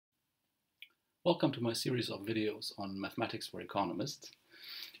Welcome to my series of videos on mathematics for economists.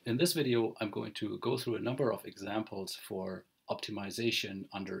 In this video, I'm going to go through a number of examples for optimization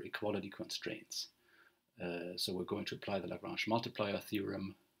under equality constraints. So we're going to apply the Lagrange multiplier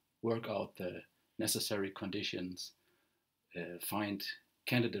theorem, work out the necessary conditions, find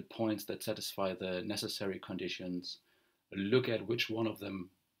candidate points that satisfy the necessary conditions, look at which one of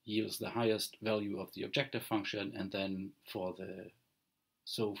them yields the highest value of the objective function, and then for the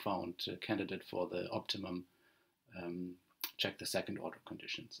found candidate for the optimum, check the second order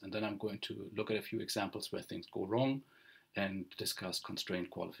conditions. And then I'm going to look at a few examples where things go wrong and discuss constraint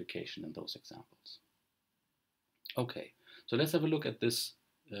qualification in those examples. Okay, so let's have a look at this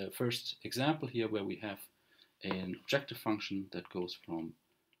first example here where we have an objective function that goes from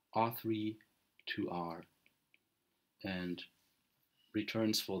R3 to R and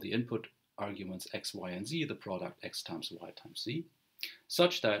returns for the input arguments x, y, and z the product x times y times z,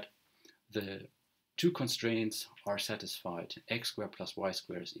 such that the two constraints are satisfied. X squared plus y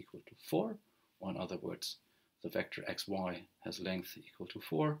squared is equal to 4, or in other words, the vector xy has length equal to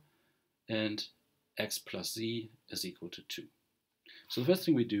 4, and x plus z is equal to 2. So the first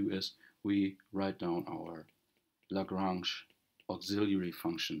thing we do is we write down our Lagrange auxiliary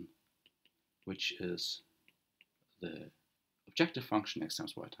function, which is the objective function x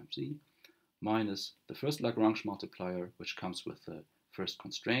times y times z, minus the first Lagrange multiplier, which comes with the first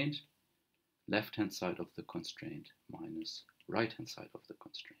constraint, left-hand side of the constraint minus right-hand side of the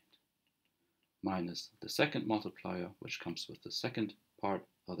constraint, minus the second multiplier, which comes with the second part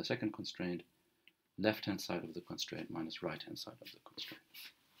or the second constraint, left-hand side of the constraint minus right-hand side of the constraint.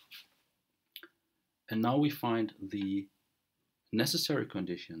 And now we find the necessary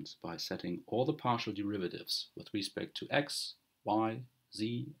conditions by setting all the partial derivatives with respect to x, y,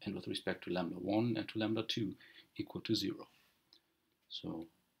 z, and with respect to lambda 1 and to lambda 2 equal to 0. So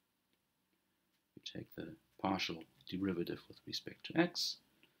we take the partial derivative with respect to x.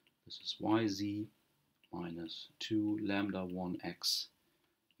 This is yz minus 2 lambda 1x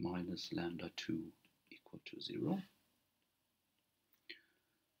minus lambda 2 equal to 0.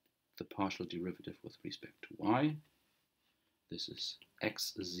 The partial derivative with respect to y. This is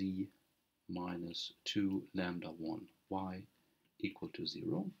xz minus 2 lambda 1y equal to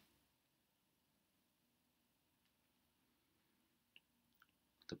 0.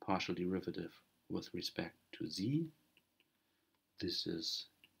 The partial derivative with respect to z. This is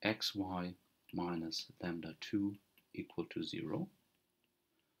xy minus lambda 2 equal to 0.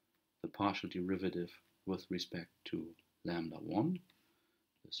 The partial derivative with respect to lambda 1.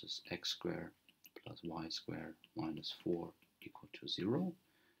 This is x squared plus y squared minus 4 equal to 0.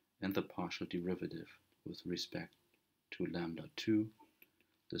 And the partial derivative with respect to lambda 2.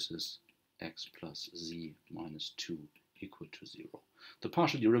 This is x plus z minus 2 equal to 0. The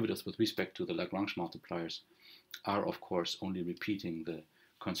partial derivatives with respect to the Lagrange multipliers are, of course, only repeating the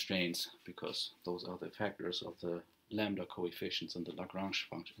constraints because those are the factors of the lambda coefficients in the Lagrange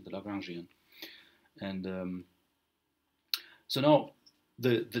function, in the Lagrangian. And so now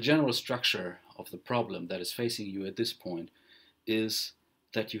the general structure of the problem that is facing you at this point is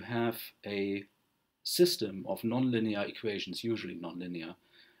that you have a system of nonlinear equations, usually nonlinear,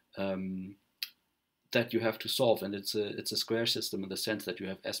 that you have to solve, and it's a square system in the sense that you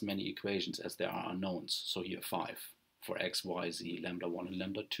have as many equations as there are unknowns. So here 5 for x, y, z, lambda 1, and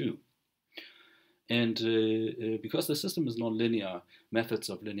lambda 2. And because the system is nonlinear, methods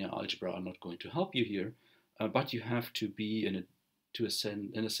of linear algebra are not going to help you here, but you have to be in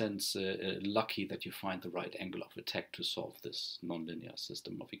a sense lucky that you find the right angle of attack to solve this nonlinear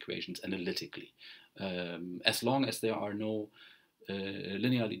system of equations analytically. As long as there are no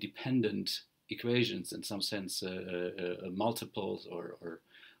linearly dependent equations, in some sense multiples or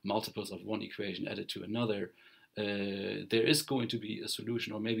multiples of one equation added to another, there is going to be a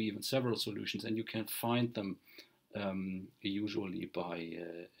solution, or maybe even several solutions, and you can find them usually by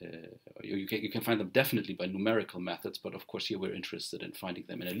you can find them definitely by numerical methods, but of course here we're interested in finding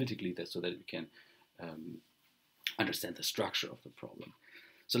them analytically so that we can understand the structure of the problem.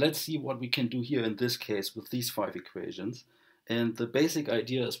 So let's see what we can do here in this case with these 5 equations. And the basic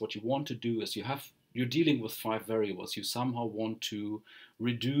idea is what you want to do is you're dealing with 5 variables. You somehow want to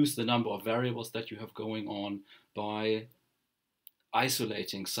reduce the number of variables that you have going on by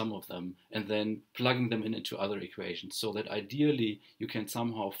isolating some of them and then plugging them into other equations, so that ideally you can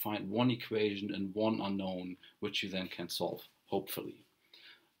somehow find one equation and one unknown which you then can solve, hopefully.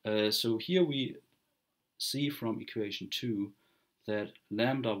 So here we see from equation 2 that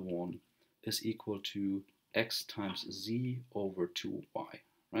lambda 1 is equal to x times z over 2y,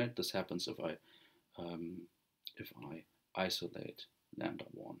 right? This happens if I isolate lambda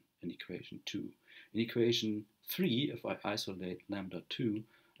 1 in equation 2. In equation 3, if I isolate lambda 2,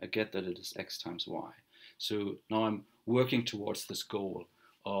 I get that it is x times y. So now I'm working towards this goal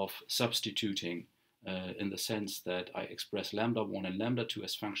of substituting in the sense that I express lambda 1 and lambda 2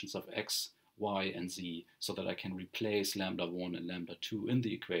 as functions of x, y, and z, so that I can replace lambda 1 and lambda 2 in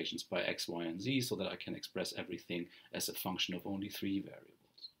the equations by x, y, and z, so that I can express everything as a function of only 3 variables.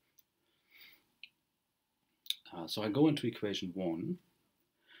 So I go into equation 1,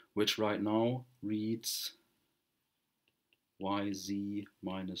 which right now reads yz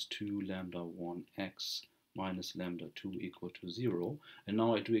minus 2 lambda 1x minus lambda 2 equal to 0. And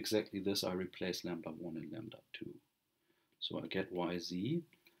now I do exactly this. I replace lambda 1 and lambda 2. So I get yz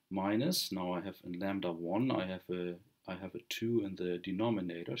minus, now I have in lambda 1, I have a 2 in the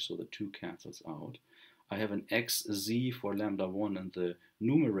denominator, so the 2 cancels out. I have an xz for lambda 1 in the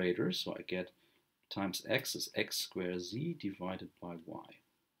numerator, so I get times x is x squared z divided by y.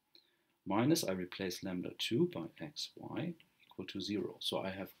 Minus, I replace lambda 2 by xy equal to 0. So I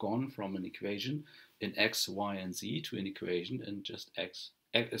have gone from an equation in x, y, and z to an equation in just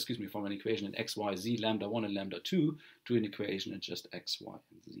from an equation in x, y, z, lambda 1 and lambda 2 to an equation in just x, y,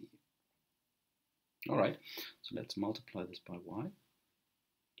 and z. All right, so let's multiply this by y.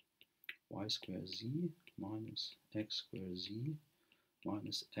 Y squared z minus x squared z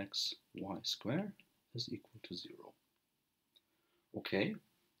minus x y squared is equal to 0. Okay,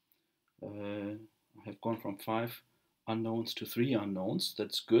 I have gone from 5 unknowns to 3 unknowns.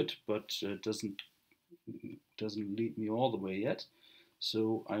 That's good, but doesn't lead me all the way yet.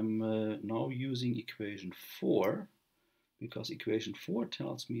 So I'm now using equation 4, because equation 4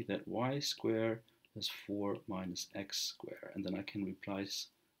 tells me that y squared is 4 minus x squared, and then I can replace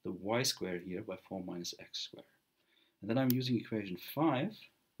the y squared here by 4 minus x squared. And then I'm using equation 5,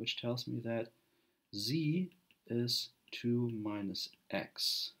 which tells me that z is 2 minus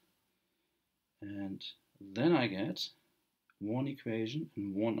x. And then I get one equation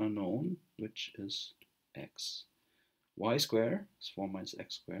and one unknown, which is x. Y squared is 4 minus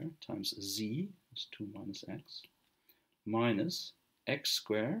x squared times z is 2 minus x minus x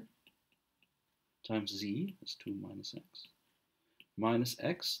squared times z is 2 minus x minus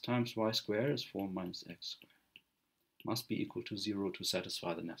x times y squared is 4 minus x squared. Must be equal to 0 to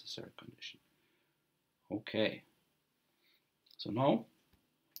satisfy the necessary condition. Okay. So now,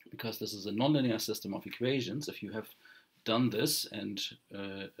 because this is a nonlinear system of equations, if you have done this and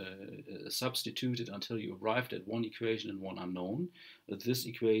substituted until you arrived at one equation and one unknown, this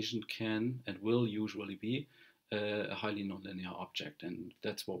equation can and will usually be a highly nonlinear object, and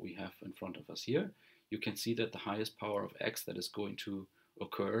that's what we have in front of us here. You can see that the highest power of x that is going to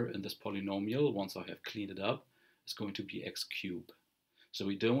occur in this polynomial, once I have cleaned it up, is going to be x cubed. So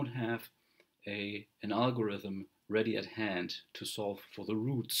we don't have an algorithm ready at hand to solve for the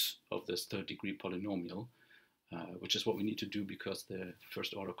roots of this third degree polynomial, which is what we need to do because the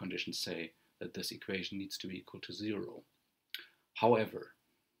first order conditions say that this equation needs to be equal to 0. However,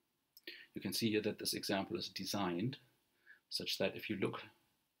 you can see here that this example is designed such that if you look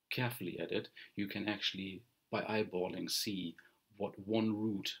carefully at it, you can actually, by eyeballing, see what one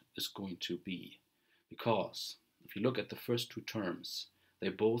root is going to be. Because if you look at the first two terms, they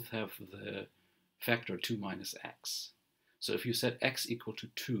both have the factor 2 minus x. So if you set x equal to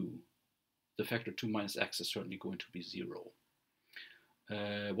 2, the factor 2 minus x is certainly going to be 0.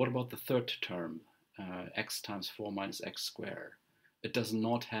 What about the third term, x times 4 minus x squared? It does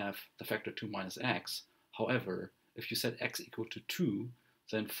not have the factor 2 minus x. However, if you set x equal to 2,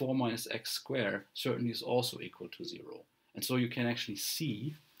 then 4 minus x squared certainly is also equal to 0. And so you can actually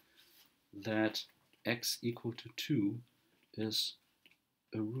see that x equal to 2 is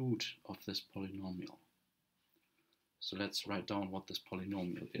a root of this polynomial. So let's write down what this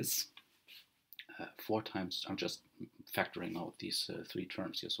polynomial is. 4 times, I'm just factoring out these 3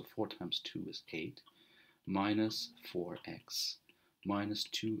 terms here, so 4 times 2 is 8, minus 4x, minus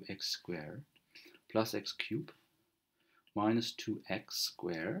 2x squared, plus x cubed, minus 2x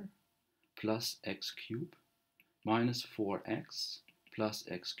squared, plus x cubed, minus 4x, plus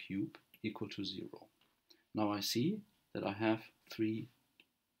x cubed, equal to 0. Now I see that I have 3x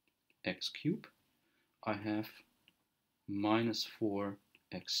cubed, I have minus 4x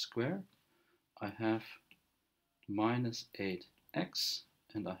squared, I have minus 8x,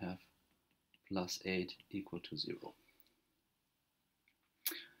 and I have plus 8 equal to 0.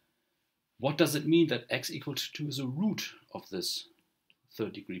 What does it mean that x equal to 2 is a root of this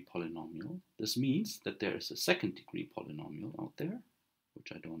third degree polynomial? This means that there is a second degree polynomial out there,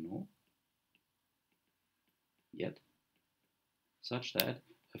 which I don't know yet, such that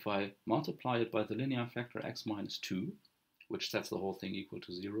if I multiply it by the linear factor x minus 2, which sets the whole thing equal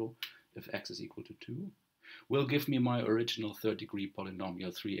to 0 if x is equal to 2, will give me my original third-degree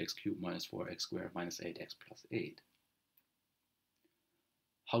polynomial 3x cubed minus 4x squared minus 8x plus 8.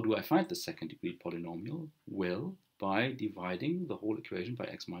 How do I find the second-degree polynomial? Well, by dividing the whole equation by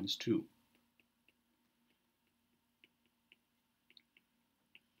x minus 2.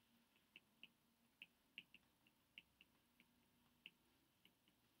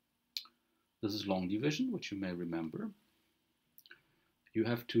 This is long division, which you may remember. You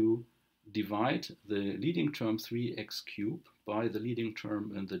have to divide the leading term 3x cubed by the leading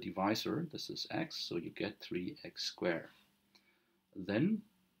term in the divisor. This is x, so you get 3x squared. Then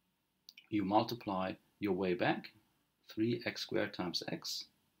you multiply your way back, 3x squared times x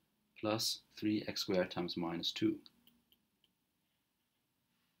plus 3x squared times minus 2.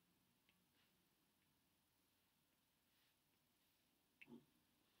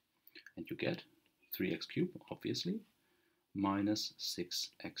 And you get 3x cubed, obviously, minus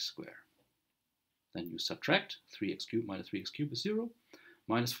 6x squared. Then you subtract 3x cubed minus 3x cubed is 0,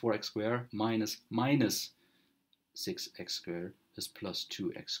 minus 4x squared minus 6x squared is plus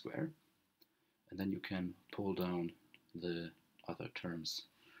 2x squared. And then you can pull down the other terms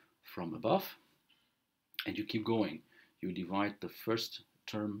from above, and you keep going. You divide the first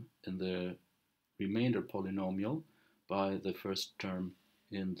term in the remainder polynomial by the first term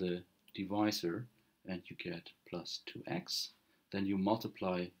in the divisor, and you get plus 2x. Then you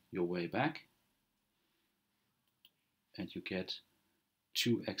multiply your way back, and you get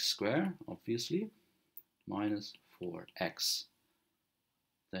 2x squared, obviously, minus 4x.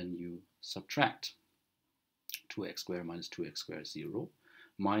 Then you subtract 2x squared minus 2x squared is 0,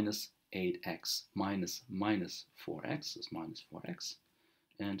 minus 8x minus 4x is minus 4x,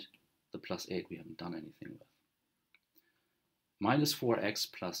 and the plus 8 we haven't done anything with. Minus 4x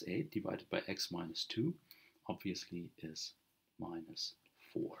plus 8 divided by x minus 2 obviously is minus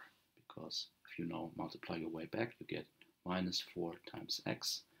 4, because if you now multiply your way back, you get minus 4 times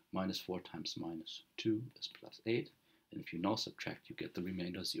x, minus 4 times minus 2 is plus 8, and if you now subtract, you get the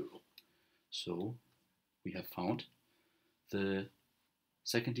remainder 0. So we have found the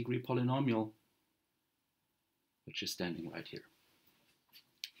second degree polynomial, which is standing right here.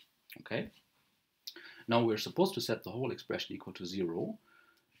 Okay? Now we're supposed to set the whole expression equal to 0,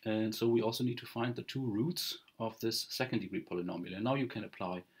 and so we also need to find the two roots of this second degree polynomial. And now you can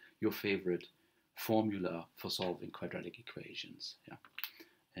apply your favorite formula for solving quadratic equations. Yeah?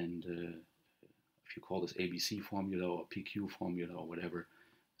 And if you call this ABC formula or PQ formula or whatever,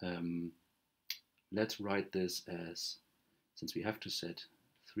 let's write this as, since we have to set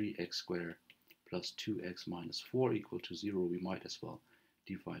 3x squared plus 2x minus 4 equal to 0, we might as well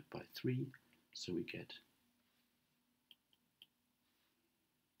divide by 3. So we get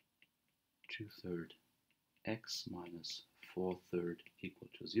 2/3 x minus 4/3 equal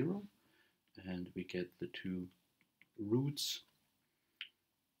to 0. And we get the two roots,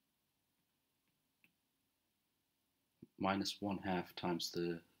 minus 1/2 times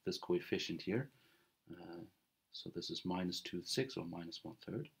this coefficient here. So this is minus 2/6 or minus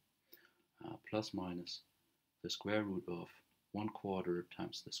 1/3, plus minus the square root of 1/4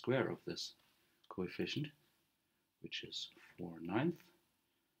 times the square of this coefficient, which is 4/9,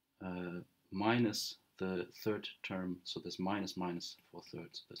 minus the third term, so this minus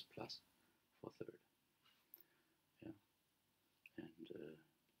 4/3 is plus 4/3. Yeah. And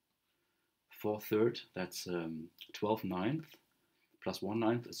 4/3, that's 12/9, plus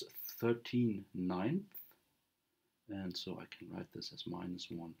 1/9 is 13/9, and so I can write this as minus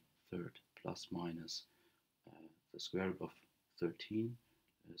 1/3 plus minus the square root of 13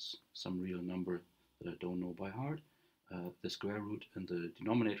 is some real number that I don't know by heart. The square root in the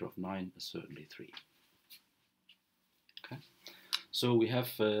denominator of 9 is certainly 3. Okay, so we have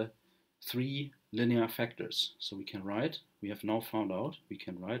 3 linear factors. So we have now found out, we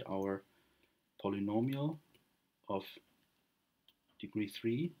can write our polynomial of degree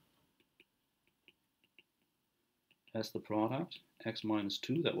 3 as the product x minus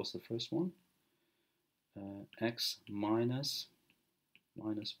 2, that was the first one, x minus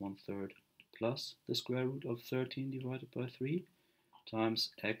 1/3 plus the square root of 13 divided by 3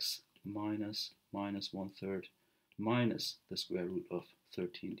 times x minus 1/3 minus the square root of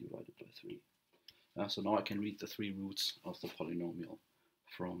 13 divided by 3. So now I can read the 3 roots of the polynomial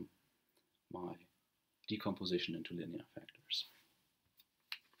from my decomposition into linear factors.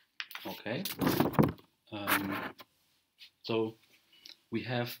 Okay, so we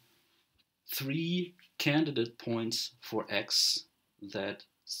have 3 candidate points for x that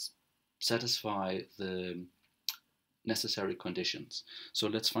satisfy the necessary conditions. So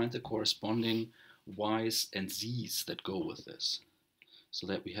let's find the corresponding y's and z's that go with this, so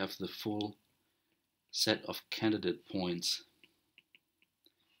that we have the full set of candidate points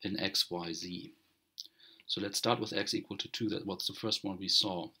in x, y, z. So let's start with x equal to 2. That was the first one we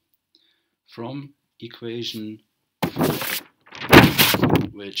saw. From equation 4,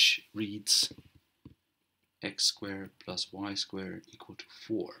 which reads x squared plus y squared equal to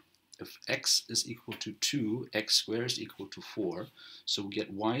 4. If x is equal to 2, x squared is equal to 4. So we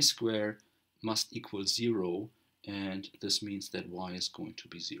get y squared must equal 0, and this means that y is going to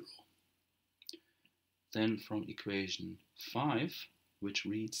be 0. Then from equation 5, which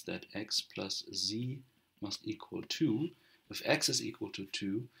reads that x plus z must equal 2. If x is equal to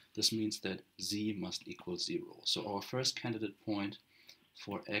 2, this means that z must equal 0. So our first candidate point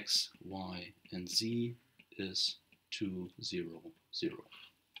for x, y, and z is 2, 0, 0.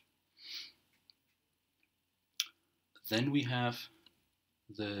 Then we have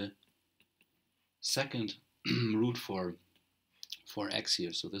the second root for x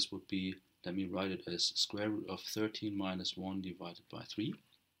here. So this would be, let me write it as square root of 13 minus 1 divided by 3.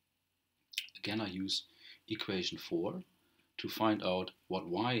 Again, I use equation 4 to find out what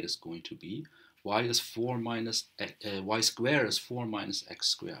y is going to be. Y is 4 minus y squared is 4 minus x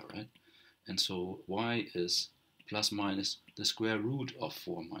squared, right? And so y is plus minus the square root of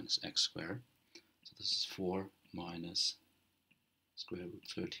 4 minus x squared. So this is 4 minus square root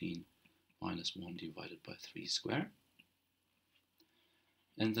 13 minus 1 divided by 3 squared.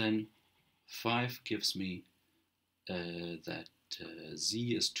 And then 5 gives me that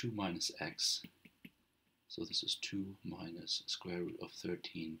z is 2 minus x. So this is 2 minus square root of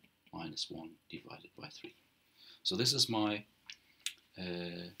 13 minus 1 divided by 3. So this is my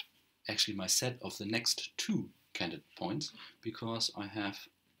actually my set of the next two candidate points, because I have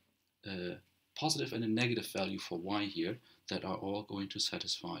a positive and a negative value for y here that are all going to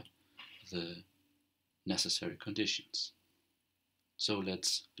satisfy the necessary conditions. So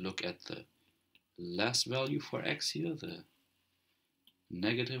let's look at the last value for x here, the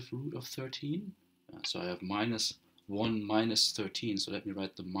negative root of 13. So I have minus 1 minus 13, so let me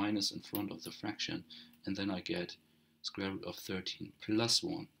write the minus in front of the fraction, and then I get square root of 13 plus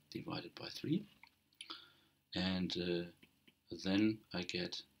 1 divided by 3. And then I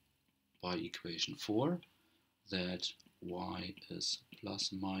get by equation 4 that y is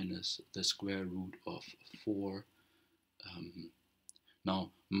plus minus the square root of 4.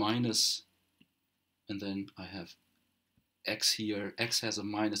 Now minus, and then I have x here. X has a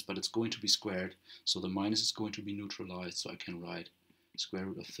minus, but it's going to be squared, so the minus is going to be neutralized, so I can write square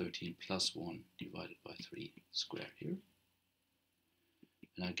root of 13 plus 1 divided by 3 squared here.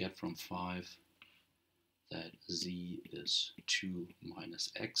 And I get from 5 that z is 2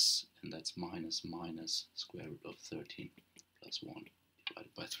 minus x, and that's minus minus square root of 13 plus 1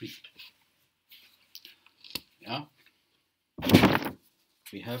 divided by 3. Yeah.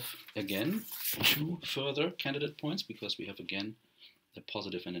 We have again two further candidate points, because we have again a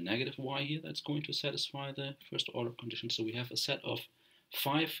positive and a negative y here that's going to satisfy the first order condition. So we have a set of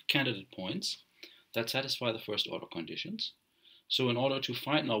 5 candidate points that satisfy the first order conditions. So in order to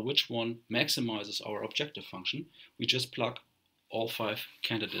find now which one maximizes our objective function, we just plug all 5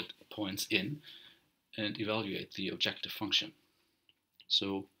 candidate points in and evaluate the objective function.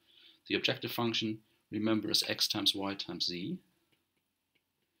 So the objective function, remember, is x times y times z.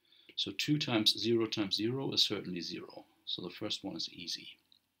 So 2 times 0 is certainly 0. So the first one is easy.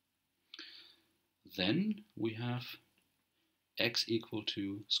 Then we have x equal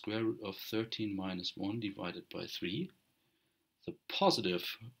to square root of 13 minus 1 divided by 3. The positive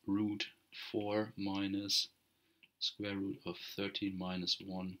root 4 minus square root of 13 minus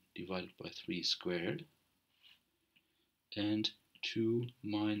 1 divided by 3 squared. And 2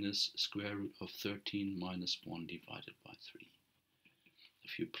 minus square root of 13 minus 1 divided by 3.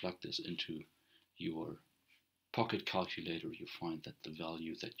 If you plug this into your pocket calculator, you find that the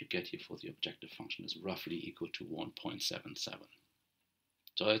value that you get here for the objective function is roughly equal to 1.77.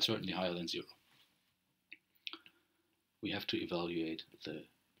 So it's certainly higher than 0. We have to evaluate the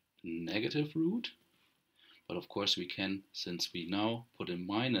negative root, but of course we can, since we now put a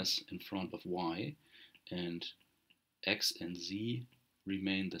minus in front of y and x and z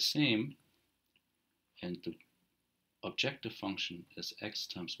remain the same, and the objective function is x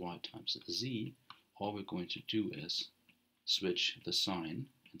times y times z, all we're going to do is switch the sign,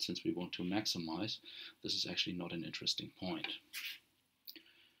 and since we want to maximize, this is actually not an interesting point.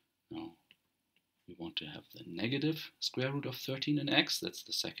 Now we want to have the negative square root of 13 in x, that's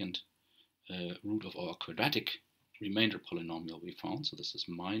the second root of our quadratic remainder polynomial we found, so this is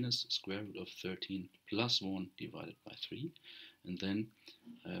minus square root of 13 plus 1 divided by 3, and then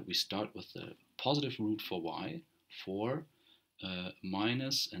we start with the positive root for y for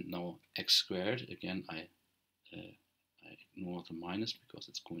minus, and now x squared. Again, I ignore the minus because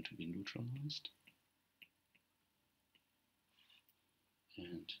it's going to be neutralized.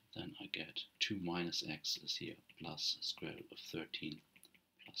 And then I get 2 minus x is here, plus square root of 13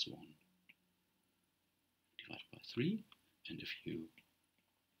 plus 1 divided by 3. And if you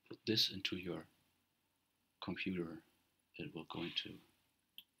put this into your computer, it will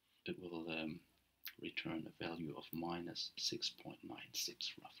return a value of minus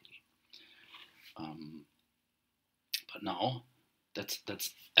 6.96 roughly. But now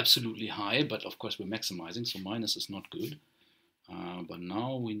that's absolutely high, but of course we're maximizing, so minus is not good. But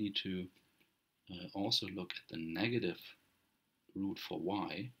now we need to also look at the negative root for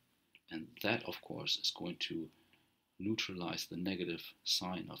y, and that of course is going to neutralize the negative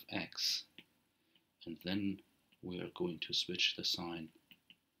sign of x, and then we are going to switch the sign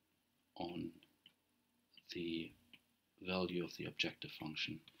on the value of the objective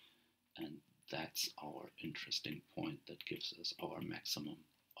function, and that's our interesting point that gives us our maximum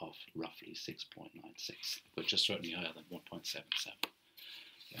of roughly 6.96, which is certainly higher than 1.77.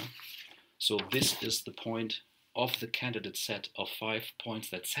 Yeah? So this is the point of the candidate set of 5 points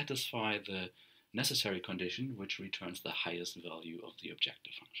that satisfy the necessary condition, which returns the highest value of the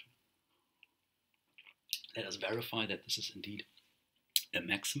objective function. Let us verify that this is indeed a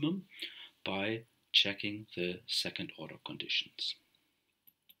maximum by checking the second order conditions.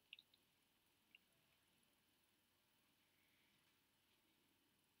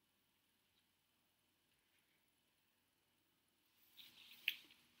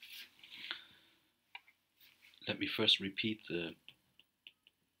 Let me first repeat the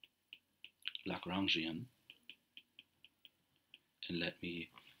Lagrangian, and let me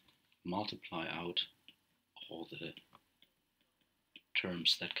multiply out all the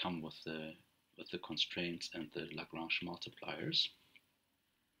terms that come with the constraints and the Lagrange multipliers,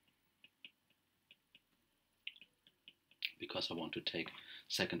 because I want to take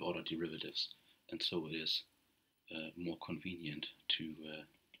second order derivatives, and so it is more convenient to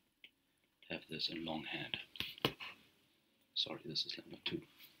have this in longhand. Sorry, this is number 2.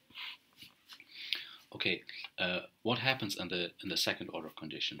 Okay, what happens in the second order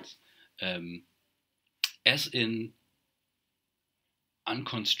conditions? As in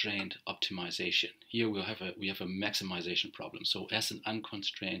unconstrained optimization, here we have a maximization problem. So as an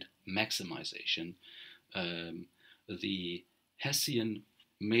unconstrained maximization, the Hessian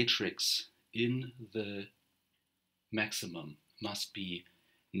matrix in the maximum must be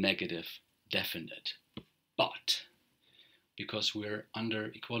negative definite. But because we're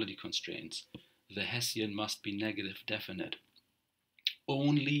under equality constraints, the Hessian must be negative definite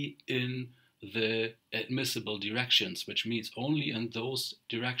only in the admissible directions, which means only in those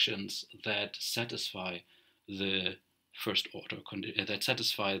directions that satisfy the first order that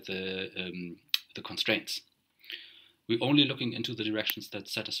satisfy the constraints. We're only looking into the directions that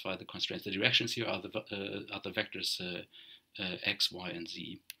satisfy the constraints. The directions here are the vectors x, y, and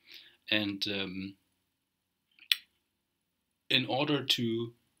z, and in order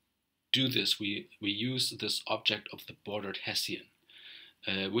to do this, we use this object of the bordered Hessian,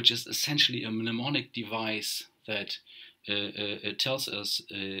 which is essentially a mnemonic device that tells us,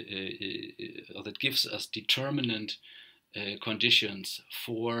 or that gives us determinant conditions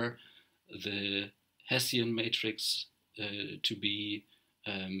for the Hessian matrix to be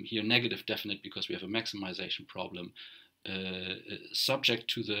here negative definite, because we have a maximization problem, subject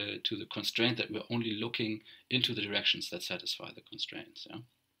to the constraint that we're only looking into the directions that satisfy the constraints. Yeah?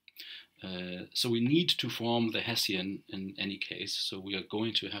 So we need to form the Hessian in any case, so we are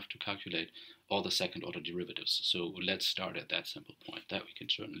going to have to calculate all the second order derivatives. So let's start at that simple point. That we can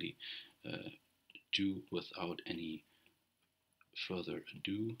certainly do without any further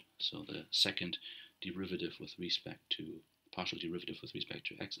ado. So the second derivative with respect to, partial derivative with respect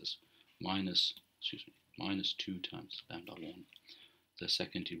to x is minus 2 times lambda 1. The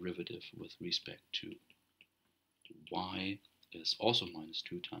second derivative with respect to y is also minus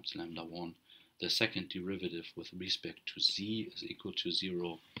 2 times lambda 1. The second derivative with respect to z is equal to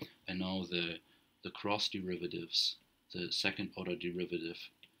 0. And now the cross derivatives, the second order derivative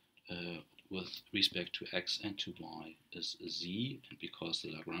with respect to x and to y is z. And because the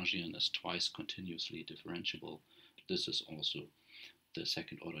Lagrangian is twice continuously differentiable, this is also the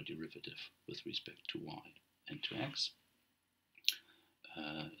second order derivative with respect to y and to x.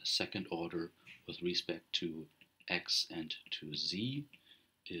 Second order with respect to x and to z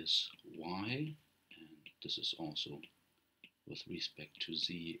is y, and this is also with respect to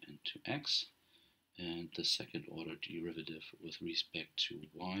z and to x. and the second order derivative with respect to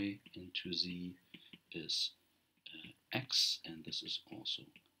y into z is x, and this is also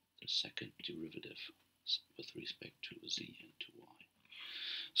the second derivative with respect to z into y.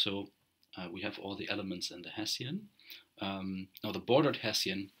 So we have all the elements in the Hessian. Now the bordered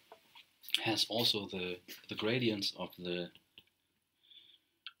Hessian has also the gradients of the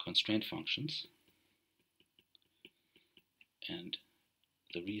constraint functions, and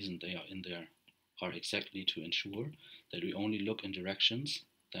the reason they are in there are exactly to ensure that we only look in directions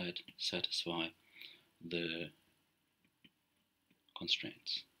that satisfy the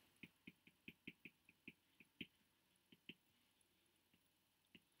constraints.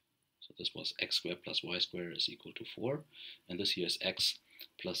 So this was x squared plus y squared is equal to 4, and this here is x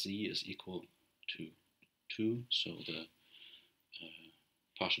plus z is equal to 2, so the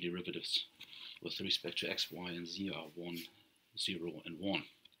partial derivatives with respect to x, y, and z are 1, 0, and 1.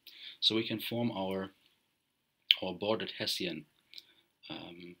 So we can form our bordered Hessian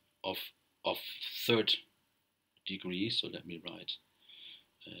of third degree. So let me write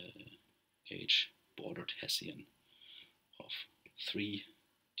H bordered Hessian of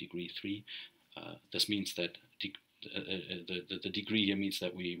degree 3. This means that the degree here means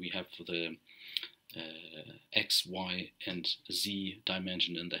that we have the x, y, and z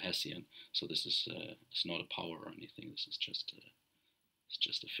dimension in the Hessian. So this is it's not a power or anything. This is just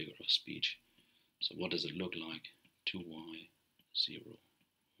a figure of speech. So what does it look like? 2y 0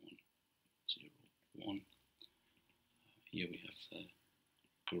 1 0 1. Here we have the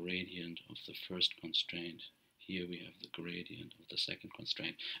gradient of the first constraint. Here we have the gradient of the second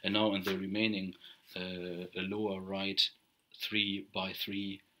constraint. And now in the remaining lower right 3 by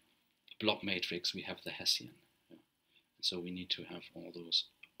 3 block matrix, we have the Hessian. So we need to have all those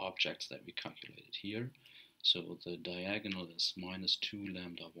objects that we calculated here. So the diagonal is minus 2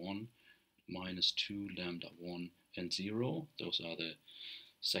 lambda 1, minus 2 lambda 1, and 0. Those are the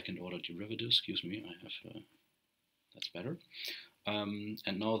second order derivatives. Excuse me, I have that's better.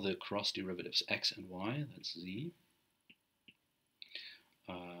 And now the cross derivatives x and y, that's z.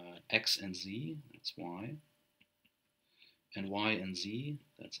 X and z, that's y. And y and z,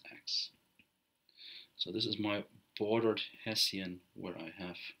 that's x. So this is my bordered Hessian where I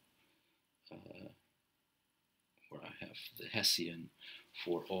have the Hessian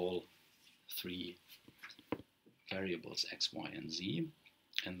for all three variables x, y, and z.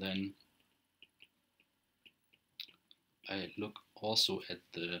 And then I look also at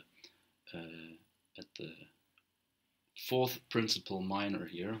the fourth principal minor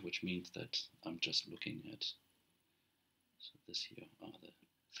here, which means that I'm just looking at, so this here are the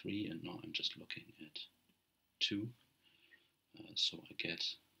 3, and now I'm just looking at 2. So I get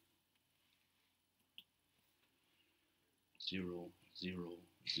 0, 0,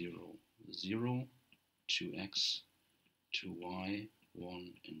 0, 0, 2x, 2y,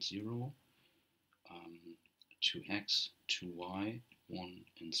 1, and 0, 2x, 2y, 1,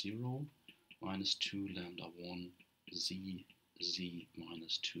 and 0, minus 2 lambda 1, z, z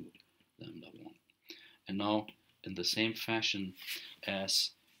minus 2 lambda 1. And now, in the same fashion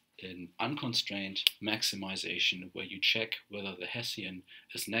as in unconstrained maximization, where you check whether the Hessian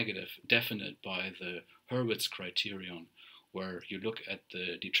is negative, definite by the Hurwitz criterion, where you look at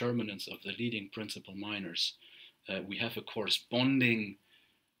the determinants of the leading principal minors, we have a corresponding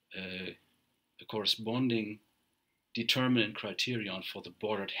determinant criterion for the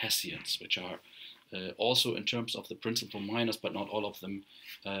bordered Hessians, which are also in terms of the principal minors, but not all of them.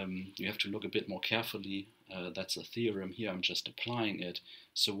 You have to look a bit more carefully. That's a theorem here, I'm just applying it.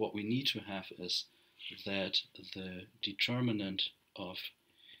 So what we need to have is that the determinant of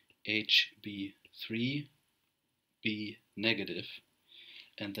HB3 be negative,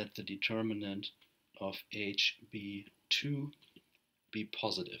 and that the determinant of HB2 be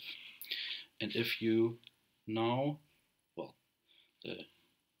positive. And if you now, well,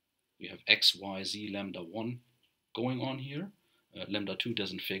 we have x, y, z, lambda 1 going on here. Lambda 2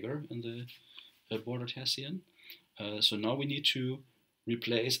 doesn't figure in the bordered Hessian. So now we need to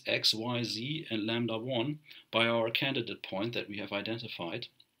replace x, y, z, and lambda 1 by our candidate point that we have identified,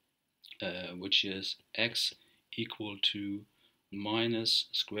 which is x equal to minus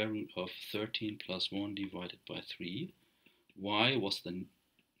square root of 13 plus 1 divided by 3. Y was the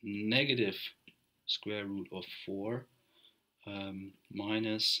negative square root of 4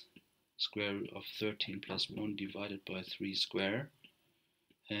 minus square root of 13 plus 1 divided by 3 square,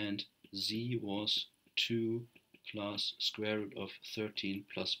 and z was 2 plus square root of 13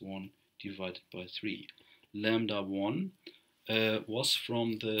 plus 1 divided by 3. Lambda 1 was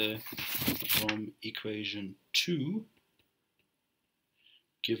from equation 2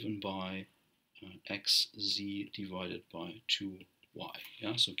 given by xz divided by 2y.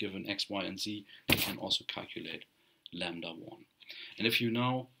 Yeah, so given x, y, and z, we can also calculate lambda 1. And if you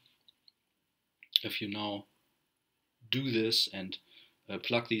now do this and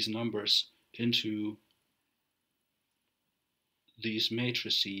plug these numbers into these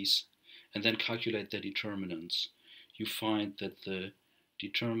matrices and then calculate their determinants, you find that the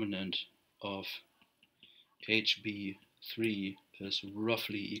determinant of HB3 is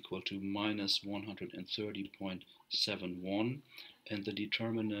roughly equal to minus 130.71, and the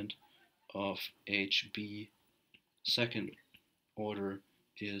determinant of HB second order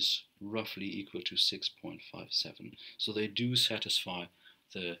is roughly equal to 6.57. So they do satisfy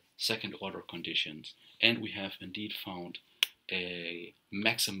the second order conditions, and we have indeed found a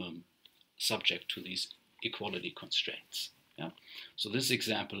maximum subject to these equality constraints. Yeah? So this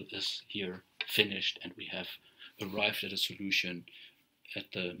example is here finished, and we have arrived at a solution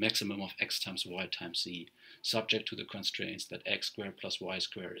at the maximum of x times y times z, subject to the constraints that x squared plus y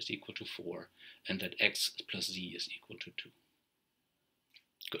squared is equal to 4, and that x plus z is equal to 2.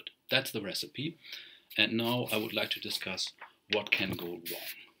 Good, that's the recipe. And now I would like to discuss what can go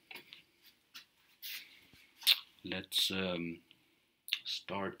wrong. Let's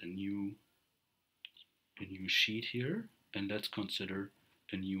start a new sheet here, and let's consider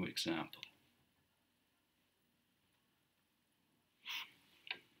a new example.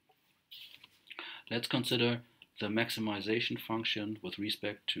 Let's consider the maximization function with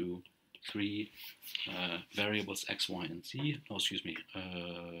respect to three variables x, y, and z. No, excuse me.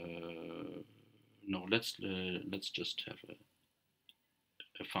 No, let's just have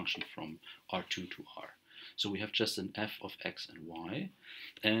a function from R2 to R. So we have just an f of x and y,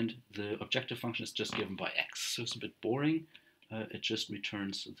 and the objective function is just given by x. So it's a bit boring. It just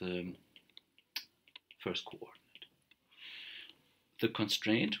returns the first coordinate. The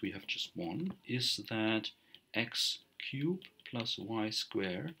constraint, we have just one, is that x cubed plus y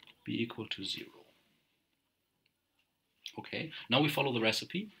squared be equal to 0. Okay, now we follow the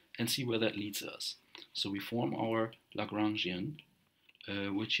recipe and see where that leads us. So we form our Lagrangian,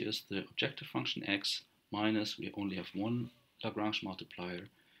 which is the objective function x minus, we only have one Lagrange multiplier,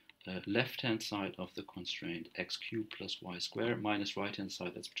 left-hand side of the constraint x cubed plus y squared minus right-hand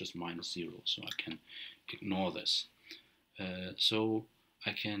side, that's just minus 0, so I can ignore this. So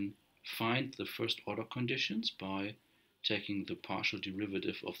I can find the first order conditions by taking the partial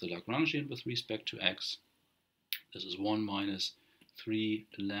derivative of the Lagrangian with respect to x. This is 1 minus 3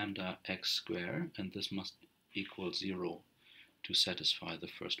 lambda x squared, and this must equal 0 to satisfy the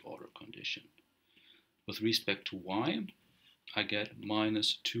first order condition. With respect to y, I get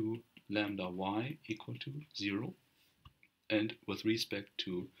minus 2 lambda y equal to 0, and with respect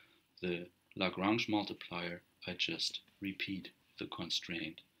to the Lagrange multiplier, I just repeat the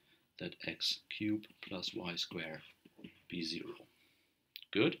constraint that x cubed plus y squared be 0.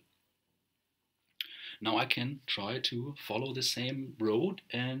 Good. Now I can try to follow the same road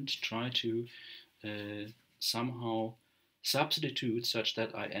and try to somehow substitute such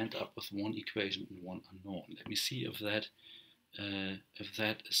that I end up with one equation and one unknown. Let me see if that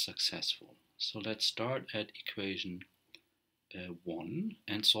is successful. So let's start at equation 1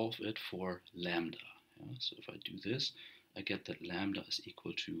 and solve it for lambda. Yeah? So if I do this, I get that lambda is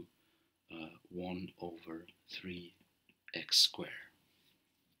equal to 1 over 3x squared.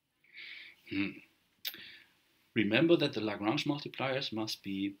 Remember that the Lagrange multipliers must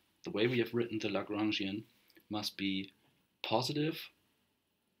be, the way we have written the Lagrangian, must be positive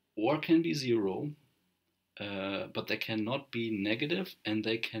or can be 0, but they cannot be negative and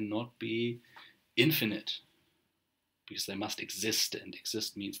they cannot be infinite, because they must exist, and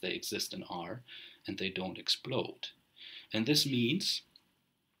exist means they exist in R and they don't explode. And this means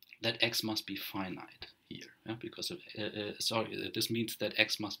that x must be finite here, yeah? Because of, this means that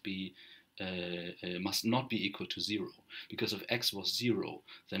x must be must not be equal to 0, because if x was 0,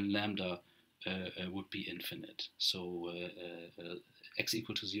 then lambda would be infinite. So x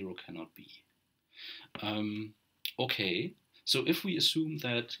equal to 0 cannot be. Okay, so if we assume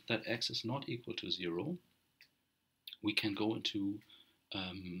that x is not equal to 0, we can go into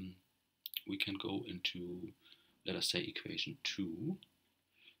let us say equation 2.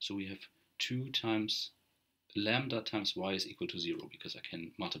 So we have 2 times lambda times y is equal to 0, because I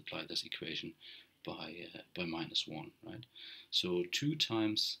can multiply this equation by minus 1, right? So 2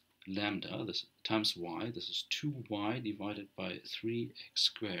 times lambda, this times y, this is 2y divided by 3x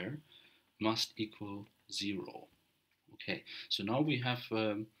squared, must equal 0. Okay, so now we have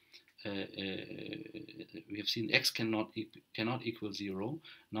seen x cannot equal 0.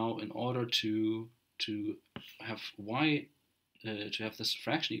 Now in order to have y to have this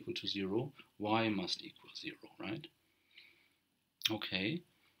fraction equal to 0, y must equal 0, right? Okay,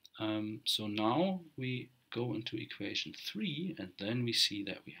 so now we go into equation 3, and then we see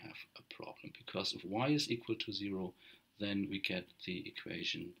that we have a problem, because if y is equal to 0, then we get the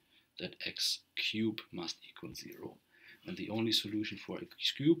equation that x cubed must equal 0. And the only solution for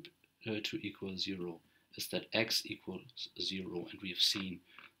x cubed to equal 0 is that x equals 0, and we have seen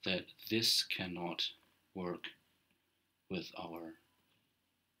that this cannot work with our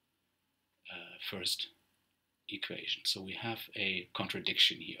first equation. So we have a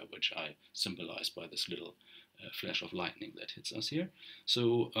contradiction here, which I symbolize by this little flash of lightning that hits us here.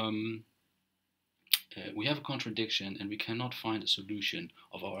 So we have a contradiction, and we cannot find a solution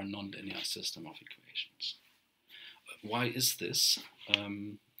of our nonlinear system of equations. Why is this?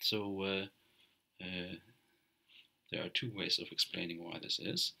 There are two ways of explaining why this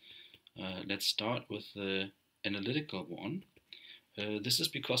is. Let's start with the analytical one. This is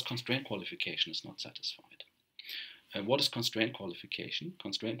because constraint qualification is not satisfied. What is constraint qualification?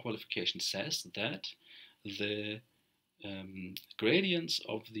 Constraint qualification says that the gradients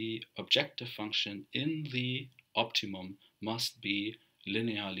of the objective function in the optimum must be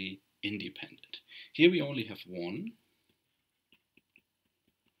linearly independent. Here we only have one,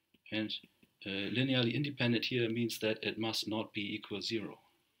 and linearly independent here means that it must not be equal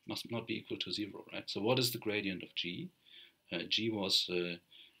to 0, right? So what is the gradient of g? G was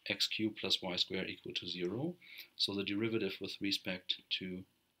x cubed plus y squared equal to 0. So the derivative with respect to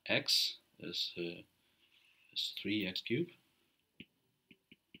x is 3x cubed,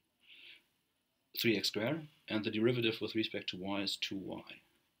 3x squared, and the derivative with respect to y is 2y.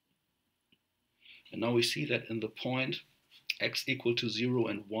 And now we see that in the point x equal to 0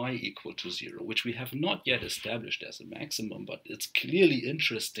 and y equal to 0, which we have not yet established as a maximum, but it's clearly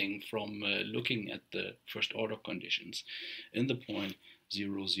interesting from looking at the first order conditions. In the point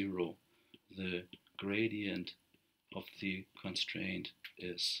 0, 0, the gradient of the constraint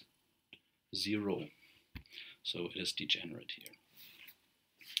is 0. So it is degenerate here.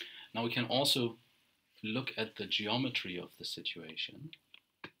 Now we can also look at the geometry of the situation.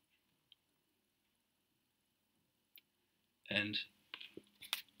 And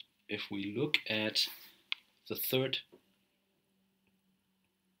if we look at the third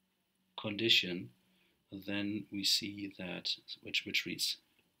condition, then we see that, which reads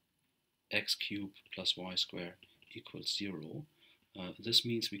x cubed plus y squared equals 0. This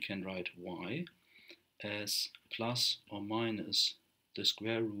means we can write y as plus or minus the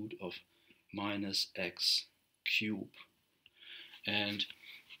square root of minus x cubed. And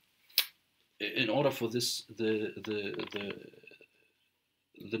in order for this, the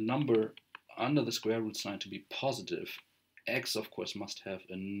number under the square root sign to be positive, x of course must have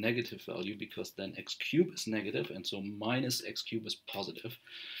a negative value, because then x cubed is negative, and so minus x cubed is positive.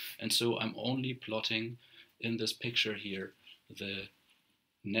 And so I'm only plotting in this picture here the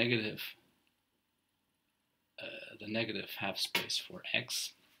negative half space for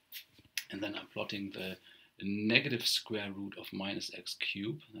x, and then I'm plotting the negative square root of minus x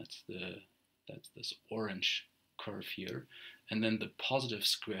cubed. That's this orange curve here, and then the positive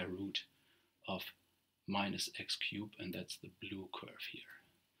square root of minus x cubed, and that's the blue curve here.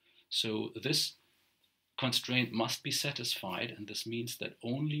 So this constraint must be satisfied, and this means that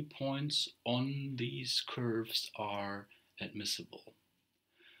only points on these curves are admissible.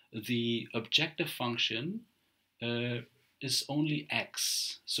 The objective function is only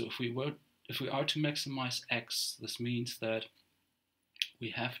x. So if we are to maximize x, this means that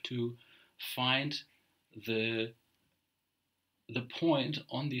we have to find the point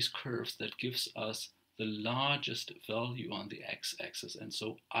on these curves that gives us the largest value on the x-axis. And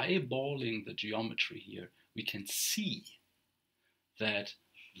so eyeballing the geometry here, we can see that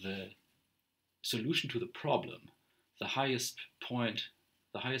the solution to the problem, the highest point,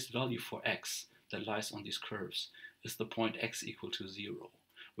 the highest value for x that lies on these curves, is the point x equal to 0,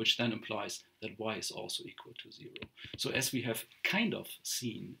 which then implies that y is also equal to 0. So as we have kind of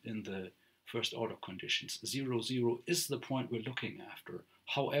seen in the first order conditions, 0, 0 is the point we're looking after.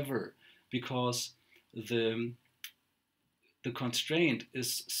 However, because the constraint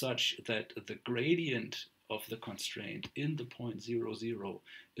is such that the gradient of the constraint in the point 0, 0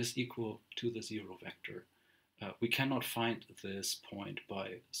 is equal to the 0 vector, we cannot find this point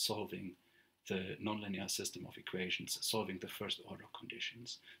by solving the nonlinear system of equations, solving the first order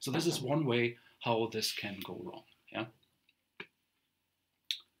conditions. So this is one way how this can go wrong. Yeah.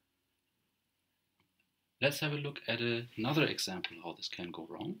 Let's have a look at another example how this can go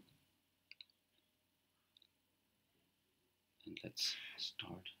wrong. And let's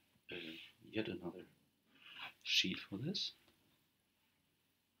start yet another sheet for this.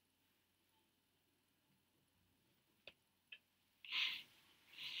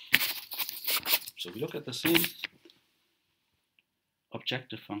 So we look at the same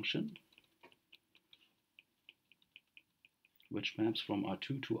objective function, which maps from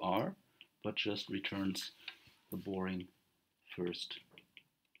R2 to R, but just returns the boring first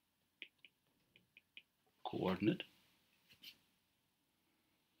coordinate.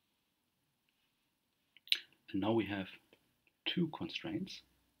 And now we have two constraints,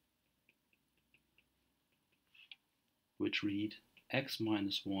 which read x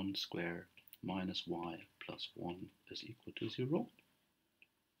minus 1 square minus y plus 1 is equal to 0,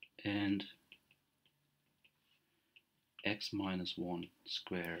 and x minus 1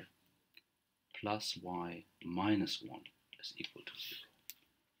 square plus y minus 1 is equal to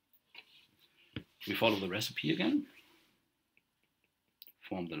 0. We follow the recipe again,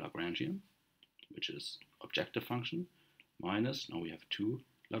 form the Lagrangian, which is objective function, minus, now we have two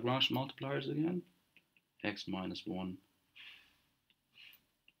Lagrange multipliers again, x minus 1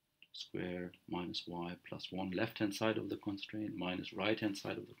 square minus y plus 1, left hand side of the constraint, minus right hand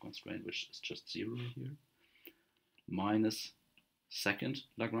side of the constraint, which is just 0 here, minus second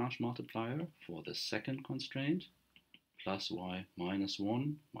Lagrange multiplier for the second constraint, plus y minus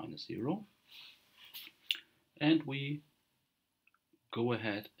 1 minus 0. And we go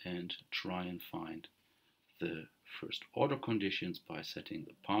ahead and try and find the first order conditions by setting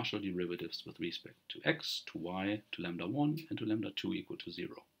the partial derivatives with respect to x, to y, to lambda 1, and to lambda 2 equal to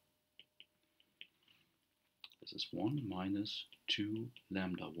 0. This is 1 minus 2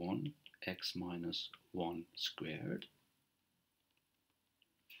 lambda 1 x minus 1 squared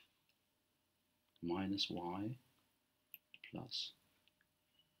minus y plus,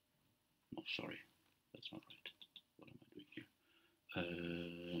 no, sorry, that's not right. What am I doing here?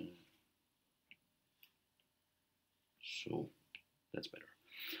 So that's better.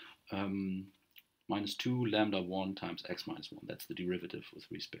 Minus 2 lambda 1 times x minus 1. That's the derivative with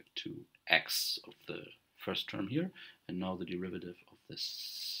respect to x of the first term here, and now the derivative of the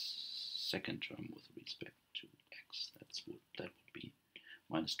second term with respect to x. That would be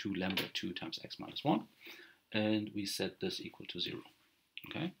minus 2 lambda 2 times x minus 1, and we set this equal to 0.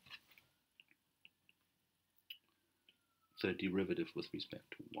 Okay. The derivative with respect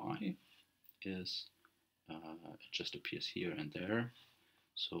to y is it just appears here and there.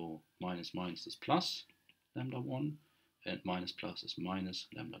 So minus minus is plus lambda 1, and minus plus is minus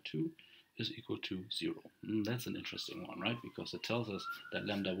lambda 2 is equal to 0. That's an interesting one, right? Because it tells us that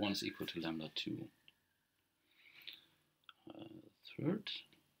lambda 1 is equal to lambda 2. Third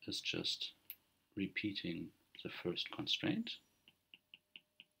is just repeating the first constraint.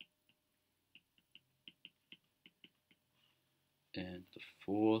 And the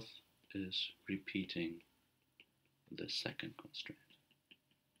fourth is repeating the second constraint.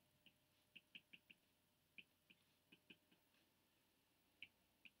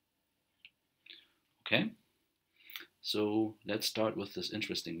 Okay, so let's start with this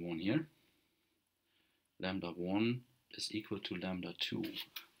interesting one here. Lambda 1 is equal to lambda 2.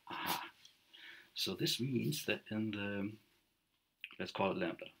 Aha. So this means that in the, let's call it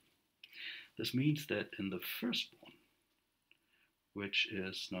lambda. This means that in the first one, which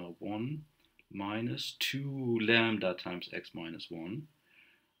is now 1 minus 2 lambda times x minus 1,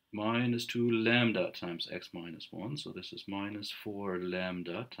 minus 2 lambda times x minus 1, so this is minus 4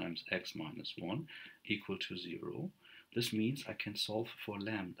 lambda times x minus 1 equal to 0. This means I can solve for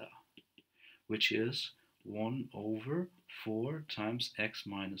lambda, which is 1 over 4 times x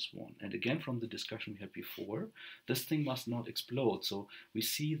minus 1. And again, from the discussion we had before, this thing must not explode. So we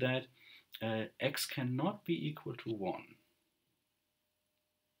see that x cannot be equal to 1.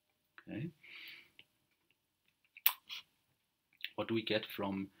 Okay. What do we get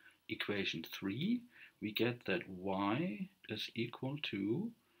from equation 3? We get that y is equal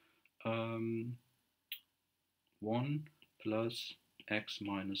to 1 plus x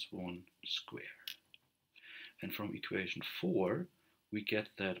minus 1 square. And from equation 4, we get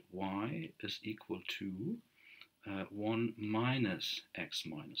that y is equal to 1 minus x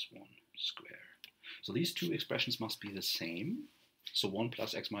minus 1 square. So these two expressions must be the same. So 1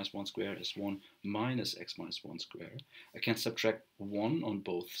 plus x minus 1 square is 1 minus x minus 1 square. I can subtract 1 on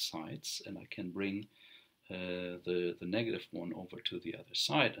both sides, and I can bring the negative 1 over to the other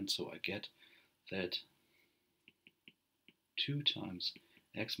side. And so I get that 2 times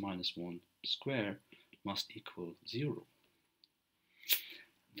x minus 1 square must equal 0.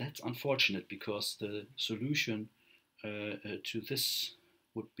 That's unfortunate, because the solution to this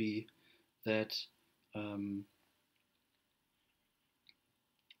would be that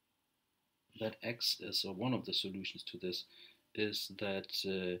that x is, or one of the solutions to this is that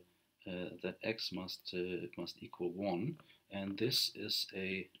that x must equal 1, and this is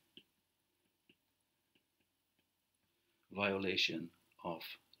a violation of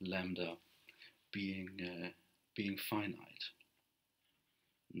lambda being finite.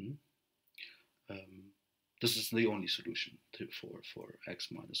 This is the only solution for x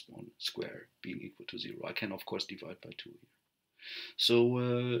minus 1 square being equal to 0. I can, of course, divide by 2 here. So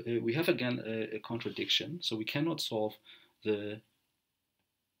we have again a contradiction. So we cannot solve the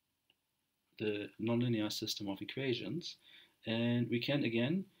nonlinear system of equations, and we can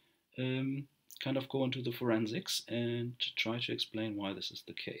again kind of go into the forensics and try to explain why this is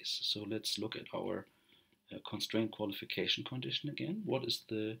the case. So let's look at our constraint qualification condition again. What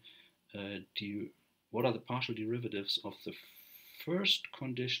are the partial derivatives of the first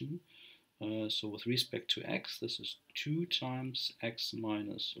condition? So with respect to x, this is 2 times x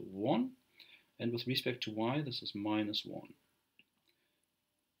minus 1, and with respect to y, this is minus 1.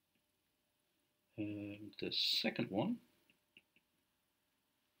 The second one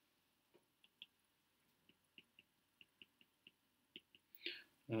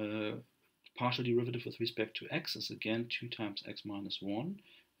partial derivative with respect to x is again 2 times x minus 1,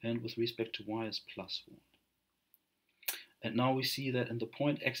 and with respect to y is plus 1. And now we see that in the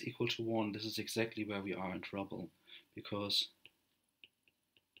point x equal to 1, this is exactly where we are in trouble, because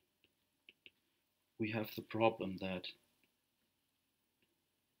we have the problem that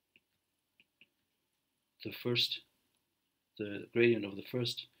the gradient of the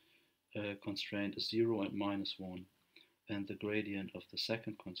first constraint is 0 and minus 1, and the gradient of the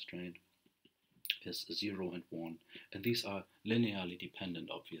second constraint is 0 and 1. And these are linearly dependent,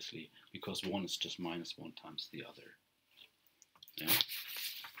 obviously, because one is just minus 1 times the other. Yeah.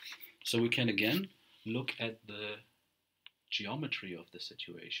 So we can again look at the geometry of the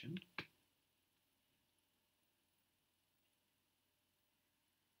situation.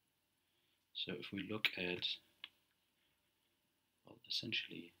 So if we look at, well,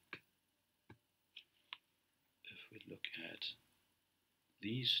 essentially, if we look at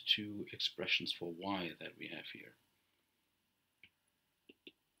these two expressions for y that we have here,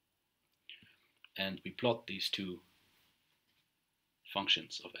 and we plot these two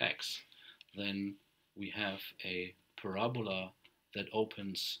functions of x, then we have a parabola that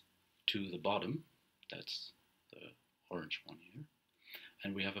opens to the bottom, that's the orange one here,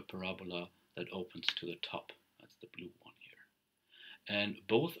 and we have a parabola that opens to the top, that's the blue one here. And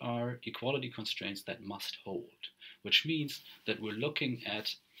both are equality constraints that must hold, which means that we're looking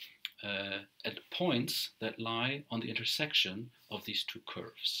at points that lie on the intersection of these two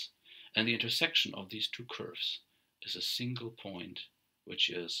curves. And the intersection of these two curves is a single point, which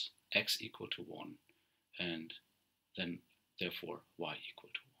is x equal to 1, and then therefore y equal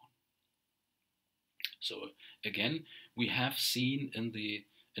to 1. So again, we have seen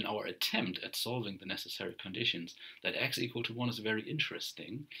in our attempt at solving the necessary conditions that x equal to 1 is very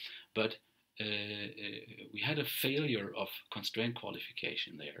interesting, but we had a failure of constraint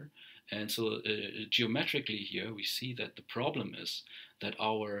qualification there. And so geometrically here we see that the problem is that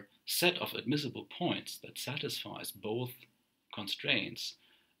our set of admissible points that satisfies both constraints,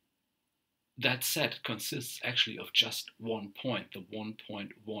 that set consists actually of just one point, the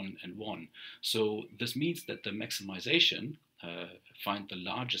 1.1 and 1. So this means that the maximization, find the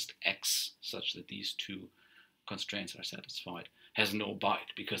largest x such that these two constraints are satisfied, has no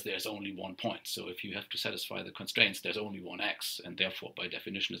bite because there's only one point. So if you have to satisfy the constraints, there's only one x, and therefore by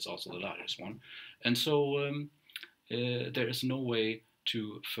definition it's also the largest one. And so there is no way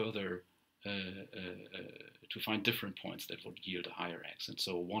to further to find different points that would yield a higher x. And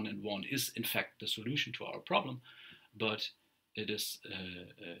so 1 and 1 is in fact the solution to our problem, but it is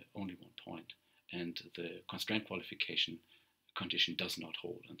only one point, and the constraint qualification condition does not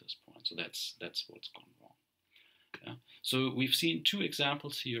hold in this point. So that's what's gone wrong. Yeah. So we've seen two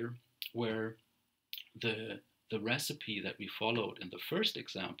examples here where the recipe that we followed in the first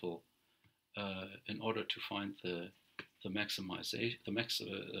example in order to find the maximization,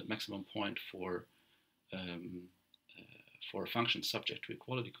 maximum point for a function subject to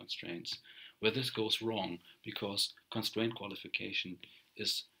equality constraints, where this goes wrong because constraint qualification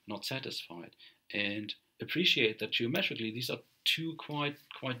is not satisfied. And appreciate that geometrically these are two quite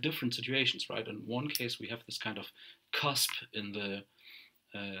different situations, right? In one case we have this kind of cusp in the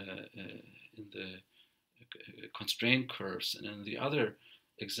constraint curves, and in the other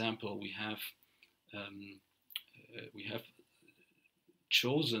example we have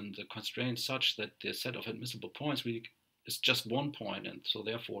chosen the constraint such that the set of admissible points really is just one point, and so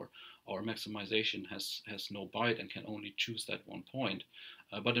therefore our maximization has no bite and can only choose that one point.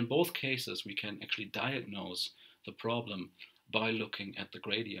 But in both cases we can actually diagnose the problem by looking at the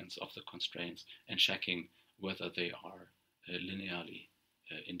gradients of the constraints and checking whether they are linearly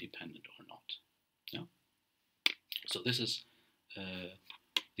independent or not. Yeah? So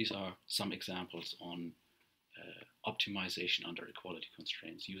these are some examples on optimization under equality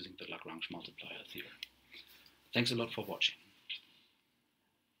constraints using the Lagrange multiplier theorem. Thanks a lot for watching.